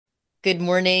Good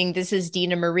morning. This is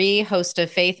Dina Marie, host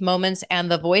of Faith Moments and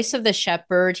the voice of the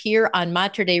shepherd here on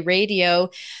Mater Dei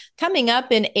Radio. Coming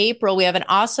up in April, we have an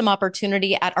awesome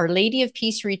opportunity at Our Lady of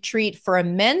Peace retreat for a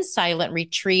men's silent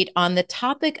retreat on the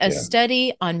topic of Yeah.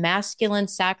 study on masculine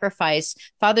sacrifice.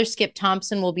 Father Skip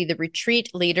Thompson will be the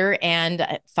retreat leader,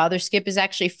 and Father Skip is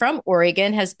actually from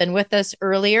Oregon, has been with us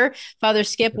earlier. Father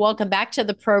Skip, welcome back to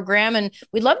the program, and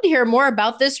we'd love to hear more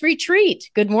about this retreat.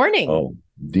 Good morning. Oh,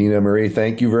 Dina Marie,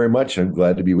 thank you very much. I'm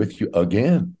glad to be with you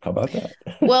again. How about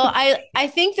Well, that? I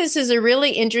think this is a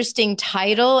really interesting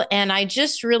title, and I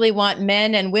just really want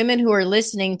men and women who are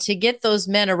listening to get those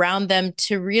men around them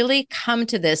to really come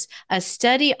to this a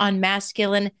study on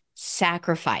masculine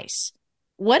sacrifice.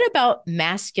 What about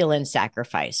masculine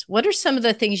sacrifice? What are some of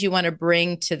the things you want to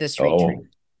bring to this retreat?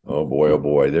 Oh, oh boy, oh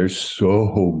boy. There's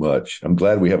so much. I'm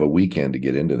glad we have a weekend to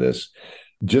get into this.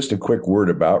 Just a quick word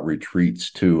about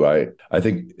retreats too. I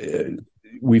think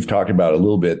we've talked about a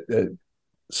little bit.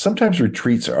 Sometimes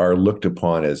retreats are looked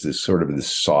upon as this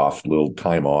soft little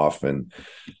time off, and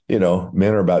men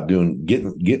are about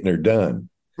getting her done.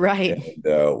 Right.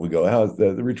 And we go, "How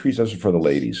the retreats are for the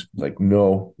ladies?" Like,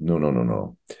 no, no, no,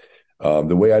 no, no.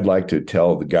 The way I'd like to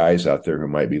tell the guys out there who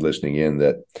might be listening in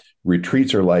that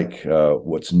retreats are like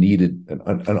what's needed.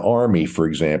 An army, for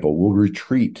example, will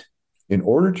retreat in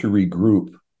order to regroup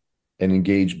and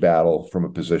engage battle from a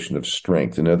position of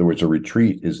strength. In other words, a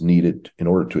retreat is needed in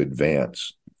order to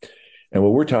advance. And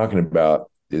what we're talking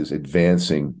about is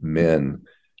advancing men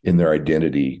in their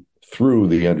identity through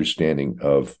the understanding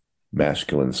of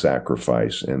masculine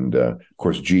sacrifice. And of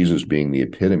course, Jesus being the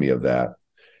epitome of that.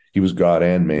 He was God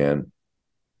and man.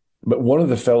 But one of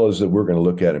the fellows that we're going to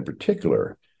look at in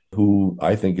particular, who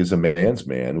I think is a man's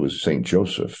man, was St.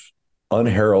 Joseph,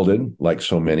 unheralded like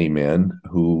so many men,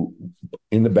 who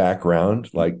in the background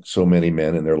like so many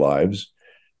men in their lives.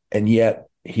 And yet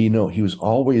he was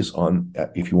always on,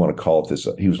 if you want to call it this,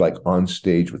 he was like on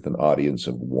stage with an audience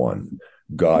of one.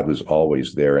 God was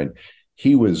always there. And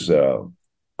he was a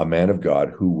man of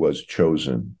God who was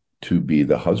chosen to be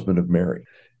the husband of Mary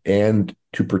and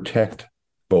to protect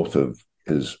both of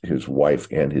his wife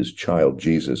and his child,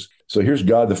 Jesus. So here's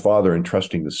God the Father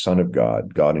entrusting the Son of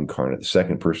God, God incarnate, the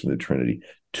second person of the Trinity,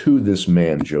 to this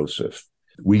man, Joseph.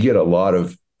 We get a lot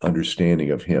of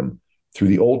understanding of him through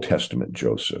the Old Testament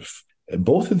Joseph. And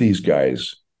both of these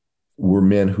guys were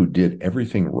men who did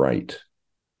everything right.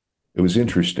 It was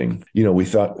interesting. We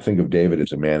think of David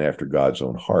as a man after God's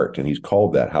own heart, and he's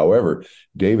called that. However,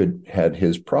 David had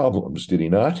his problems, did he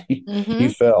not? He Mm-hmm.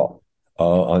 fell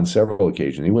on several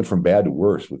occasions. He went from bad to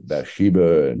worse with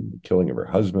Bathsheba and the killing of her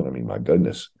husband. I mean, my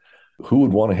goodness. Who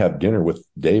would want to have dinner with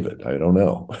David? I don't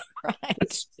know.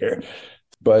 Right.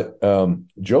 But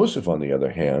Joseph, on the other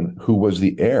hand, who was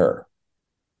the heir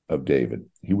of David,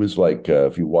 he was like,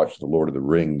 if you watch The Lord of the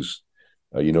Rings,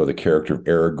 the character of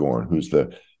Aragorn, who's the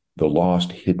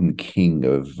lost hidden king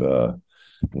of the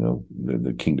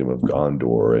kingdom of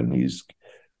Gondor, and he's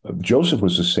Joseph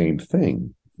was the same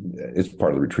thing. It's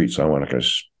part of the retreat, so I'm not going to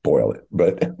spoil it.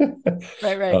 But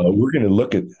Right, right. we're going to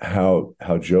look at how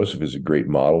Joseph is a great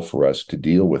model for us to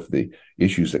deal with the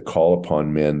issues that call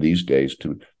upon men these days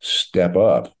to step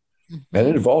up, and Mm-hmm.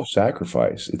 it involves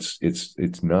sacrifice.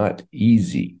 It's not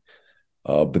easy,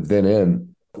 but then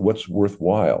in what's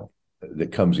worthwhile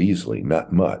that comes easily,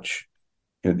 not much.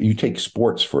 You take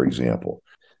sports, for example.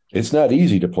 It's not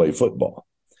easy to play football,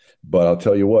 but I'll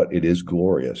tell you what, it is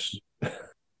glorious.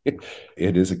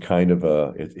 It is it's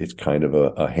kind of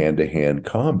a hand-to-hand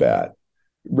combat,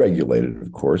 regulated,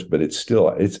 of course, but it's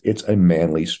a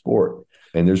manly sport.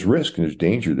 And there's risk, and there's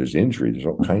danger, there's injury, there's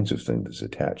all kinds of things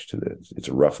attached to this. It's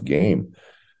a rough game.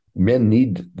 Men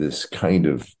need this kind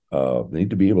of they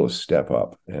need to be able to step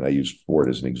up. And I use sport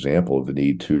as an example of the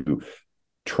need to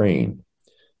train,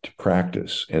 to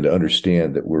practice, and to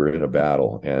understand that we're in a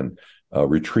battle. And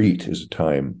retreat is a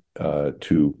time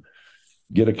to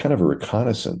get a kind of a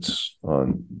reconnaissance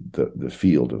on the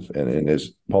field of, and as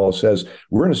Paul says,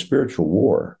 we're in a spiritual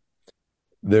war.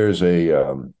 There's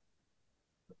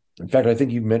in fact, I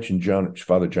think you mentioned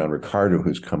Father John Ricardo,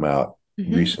 who's come out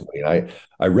Mm-hmm. recently.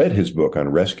 I read his book on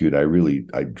Rescued. I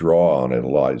draw on it a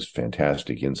lot. It's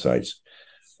fantastic insights.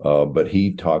 But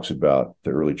he talks about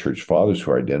the early church fathers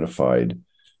who identified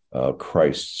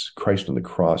Christ on the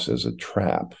cross as a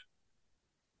trap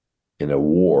in a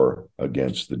war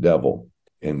against the devil.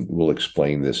 And we'll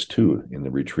explain this too in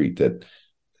the retreat, that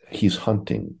he's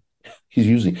hunting. He's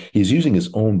using his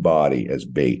own body as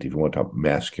bait. If you want to talk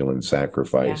masculine Yeah.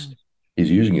 sacrifice,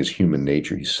 he's using his human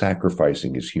nature. He's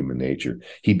sacrificing his human nature.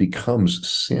 He becomes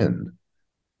sin,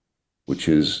 which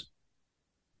is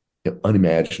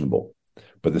unimaginable.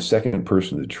 But the second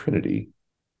person of the Trinity,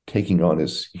 taking on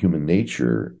his human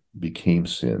nature, became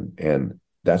sin. And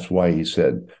that's why he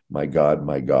said, my God,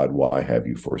 why have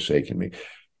you forsaken me?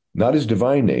 Not his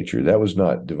divine nature, that was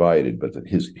not divided, but that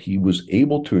he was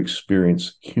able to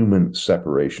experience human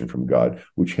separation from God,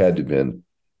 which had to have been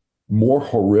more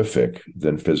horrific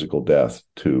than physical death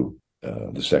to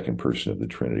the second person of the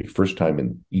Trinity. First time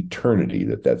in eternity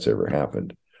that's ever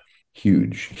happened.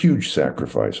 Huge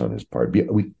sacrifice on his part.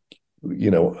 We're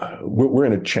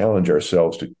going to challenge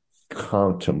ourselves to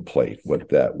contemplate what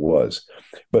that was,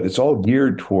 but it's all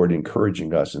geared toward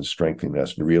encouraging us and strengthening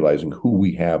us and realizing who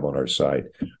we have on our side,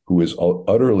 who is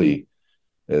utterly,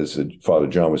 as Father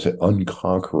John would say,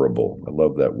 unconquerable. I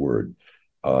love that word.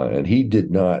 And he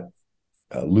did not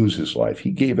lose his life.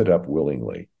 He gave it up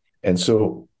willingly. And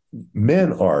so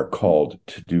men are called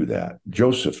to do that.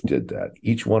 Joseph did that.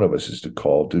 Each one of us is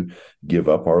called to give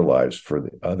up our lives for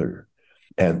the other.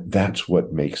 And that's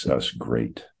what makes us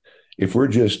great. If we're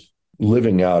just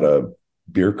living out a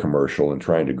beer commercial and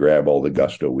trying to grab all the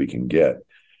gusto we can get,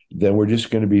 then we're just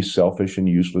going to be selfish and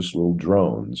useless little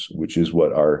drones, which is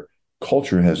what our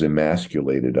culture has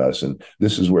emasculated us. And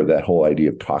this is where that whole idea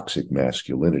of toxic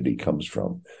masculinity comes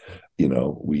from.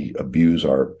 We abuse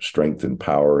our strength and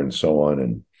power and so on,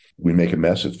 and we make a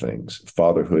mess of things.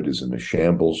 Fatherhood is in a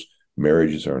shambles.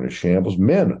 Marriages are in a shambles.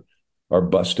 Men are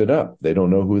busted up. They don't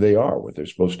know who they are, what they're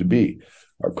supposed to be.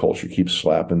 Our culture keeps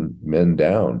slapping men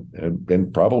down,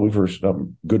 and probably for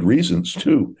some good reasons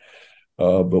too.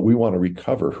 But we want to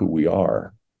recover who we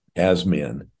are as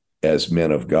men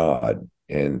of God.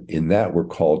 And in that, we're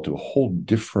called to a whole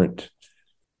different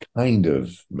kind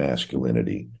of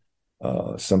masculinity,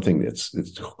 something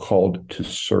it's called to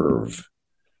serve.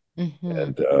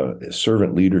 And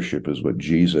servant leadership is what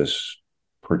Jesus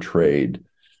portrayed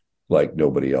like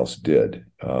nobody else did.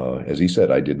 As he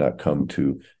said, I did not come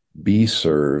to be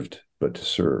served, but to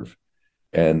serve.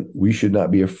 And we should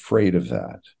not be afraid of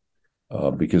that,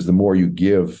 because the more you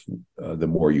give, the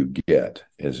more you get,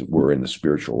 as we're in the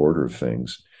spiritual order of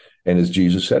things. And as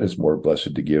Jesus said, it's more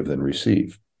blessed to give than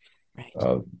receive.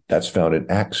 Right. That's found in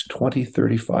Acts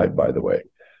 20:35, by the way.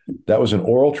 That was an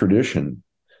oral tradition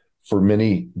for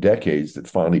many decades that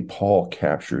finally Paul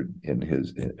captured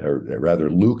or rather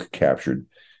Luke captured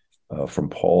from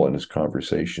Paul in his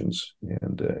conversations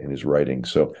and in his writing.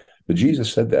 So, but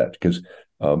Jesus said that because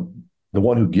the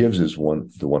one who gives is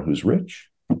the one who's rich.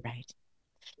 Right.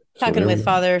 Talking with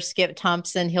Father Skip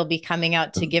Thompson. He'll be coming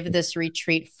out to give this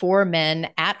retreat for men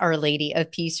at Our Lady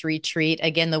of Peace Retreat.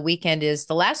 Again, the weekend is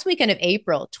the last weekend of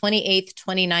April, 28th,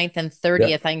 29th, and 30th.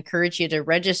 Yep. I encourage you to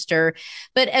register.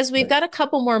 But as we've got a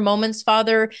couple more moments,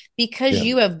 Father, because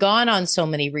you have gone on so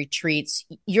many retreats,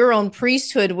 your own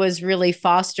priesthood was really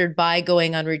fostered by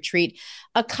going on retreat.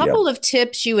 A couple of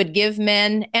tips you would give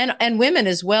men and women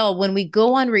as well when we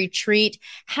go on retreat,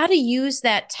 how to use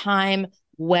that time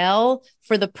well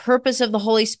for the purpose of the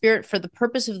Holy Spirit, for the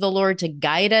purpose of the Lord to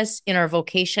guide us in our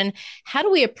vocation. How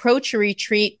do we approach a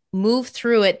retreat, move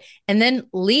through it, and then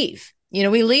leave?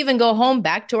 We leave and go home,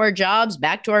 back to our jobs,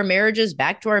 back to our marriages,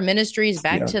 back to our ministries,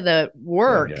 back to the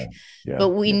work. But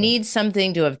we need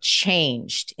something to have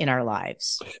changed in our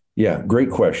lives. Yeah,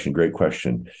 great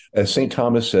question. As St.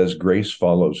 Thomas says, grace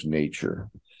follows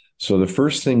nature. So the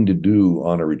first thing to do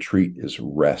on a retreat is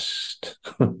rest.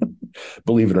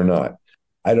 Believe it or not.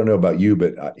 I don't know about you,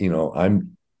 but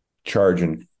I'm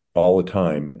charging all the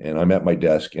time, and I'm at my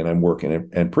desk and I'm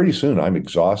working, and pretty soon I'm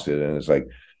exhausted, and it's like,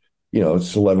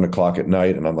 it's 11 o'clock at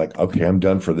night, and I'm like, okay, I'm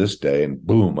done for this day, and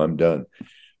boom, I'm done.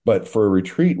 But for a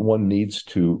retreat, one needs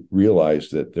to realize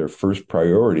that their first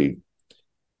priority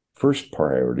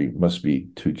must be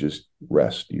to just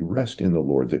rest. You rest in the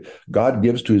Lord. That God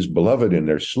gives to his beloved in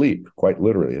their sleep, quite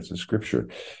literally. It's a scripture.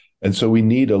 And so we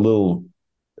need a little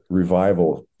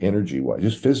revival energy-wise,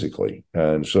 just physically.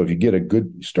 And so if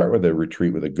you start with a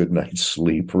retreat with a good night's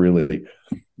sleep, really.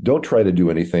 Don't try to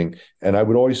do anything. And I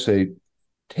would always say,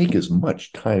 take as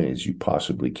much time as you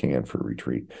possibly can for a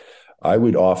retreat. I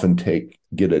would often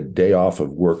get a day off of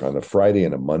work on a Friday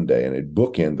and a Monday, and I'd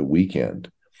bookend the weekend.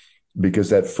 Because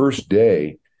that first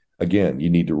day, again, you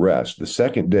need to rest. The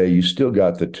second day, you still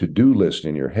got the to-do list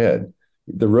in your head.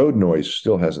 The road noise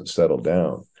still hasn't settled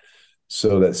down.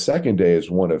 So that second day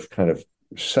is one of kind of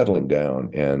settling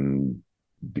down and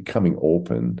becoming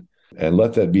open. And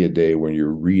let that be a day when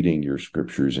you're reading your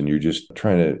scriptures and you're just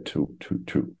trying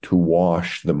to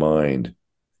wash the mind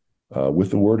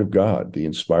with the Word of God, the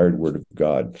inspired Word of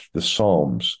God. The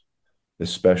Psalms,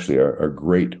 especially, are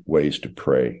great ways to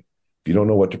pray. If you don't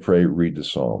know what to pray, read the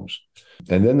Psalms.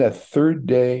 And then that third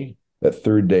day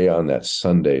on that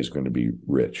Sunday is going to be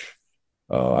rich.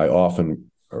 I often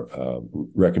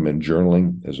recommend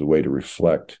journaling as a way to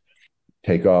reflect.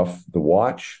 Take off the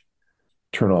watch,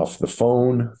 turn off the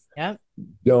phone. Yep.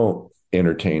 Don't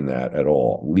entertain that at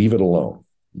all. Leave it alone.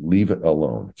 Leave it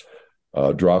alone.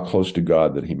 Draw close to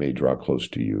God that he may draw close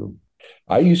to you.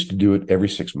 I used to do it every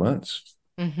 6 months.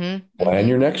 Plan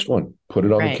your next one. Put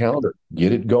it on the calendar.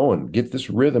 Get it going. Get this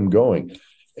rhythm going.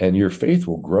 And your faith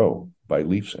will grow by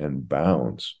leaps and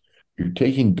bounds. You're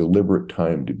taking deliberate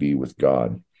time to be with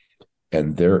God.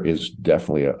 And there is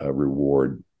definitely a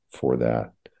reward for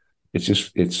that.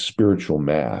 It's spiritual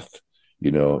math.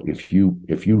 You know, if you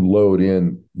load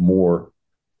in more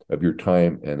of your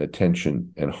time and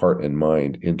attention and heart and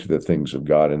mind into the things of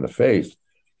God and the faith,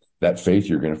 that faith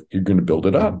you're gonna build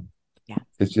it up. Yeah.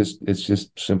 It's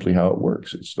just simply how it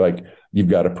works. It's like you've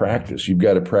got to practice. You've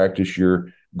got to practice your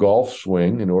golf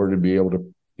swing in order to be able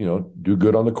to, do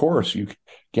good on the course. You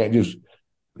can't just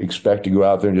expect to go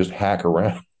out there and just hack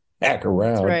around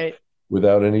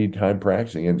without any time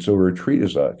practicing. And so retreat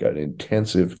is like an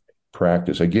intensive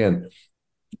practice. Again,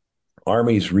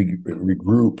 armies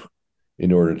regroup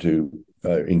in order to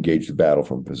engage the battle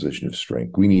from a position of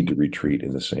strength. We need to retreat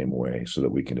in the same way so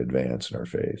that we can advance in our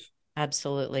faith.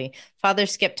 Absolutely. Father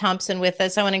Skip Thompson with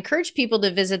us. I want to encourage people to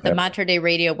visit the Mater Dei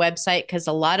Radio website because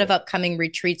a lot of upcoming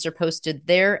retreats are posted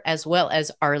there, as well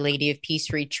as Our Lady of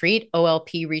Peace Retreat,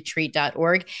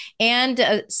 olpretreat.org,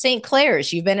 and St.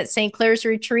 Clair's. You've been at St. Clair's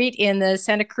Retreat in the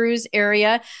Santa Cruz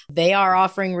area. They are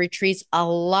offering retreats a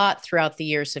lot throughout the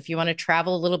year. So if you want to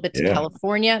travel a little bit to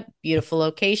California, beautiful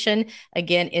location,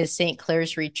 again, is St.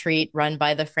 Clair's Retreat run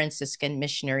by the Franciscan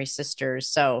Missionary Sisters.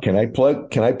 So Can I plug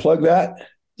that?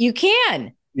 You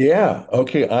can. Yeah.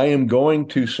 Okay. I am going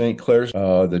to St. Clair's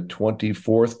the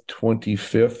 24th,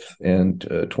 25th, and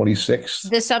 26th.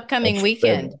 This upcoming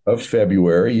weekend. Of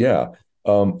February. Yeah.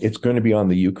 It's going to be on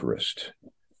the Eucharist.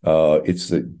 It's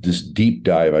this deep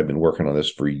dive. I've been working on this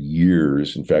for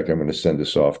years. In fact, I'm going to send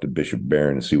this off to Bishop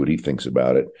Barron and see what he thinks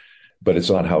about it. But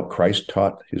it's on how Christ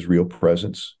taught his real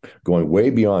presence, going way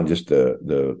beyond just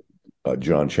the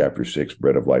John chapter 6,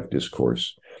 bread of life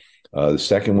discourse. The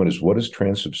second one is, what is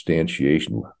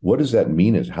transubstantiation? What does that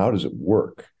mean? How does it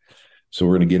work? So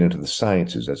we're going to get into the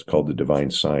sciences. That's called the divine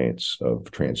science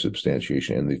of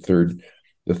transubstantiation. And the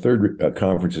third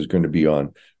conference is going to be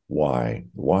on why.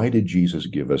 Why did Jesus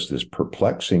give us this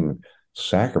perplexing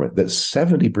sacrament that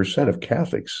 70% of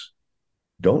Catholics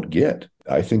don't get?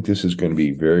 I think this is going to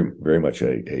be very, very much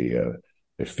a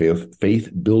faith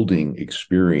building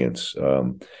experience.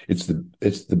 It's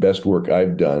the best work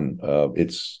I've done.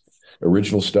 It's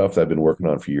original stuff that I've been working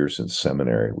on for years since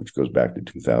seminary, which goes back to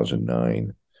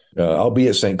 2009. I'll be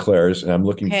at St. Clair's, and I'm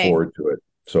looking forward to it.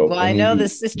 So, well, I know the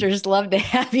sisters love to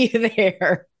have you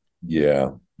there. Yeah,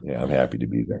 I'm happy to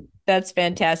be there. That's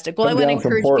fantastic. Well, I want to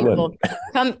encourage people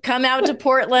come out to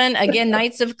Portland. Again,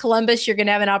 Knights of Columbus, you're going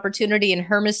to have an opportunity in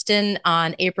Hermiston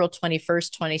on April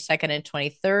 21st, 22nd, and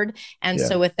 23rd. And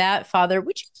so with that, Father,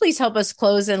 would you please help us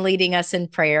close in leading us in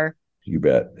prayer? You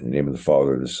bet. In the name of the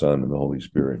Father, the Son, and the Holy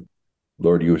Spirit.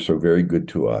 Lord, you are so very good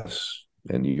to us,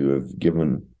 and you have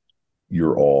given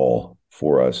your all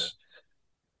for us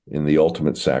in the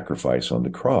ultimate sacrifice on the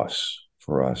cross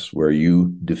for us, where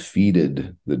you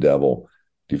defeated the devil,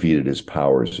 defeated his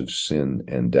powers of sin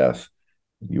and death.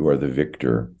 You are the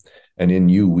victor, and in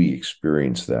you we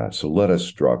experience that. So let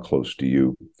us draw close to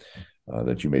you,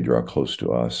 that you may draw close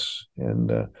to us.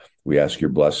 And we ask your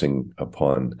blessing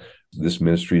upon this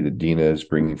ministry that Dina is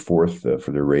bringing forth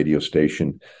for their radio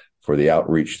station, for the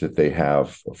outreach that they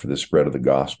have, for the spread of the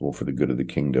gospel, for the good of the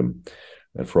kingdom.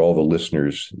 And for all the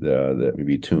listeners that may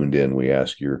be tuned in, we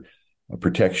ask your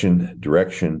protection,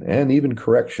 direction, and even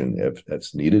correction, if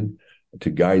that's needed, to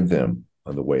guide them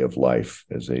on the way of life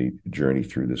as they journey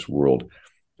through this world.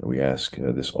 And we ask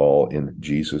this all in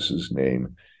Jesus'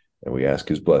 name. And we ask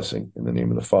his blessing in the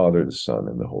name of the Father, the Son,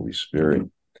 and the Holy Spirit.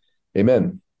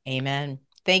 Amen. Amen.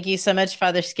 Thank you so much,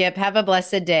 Father Skip. Have a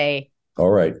blessed day. All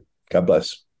right. God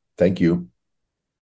bless. Thank you.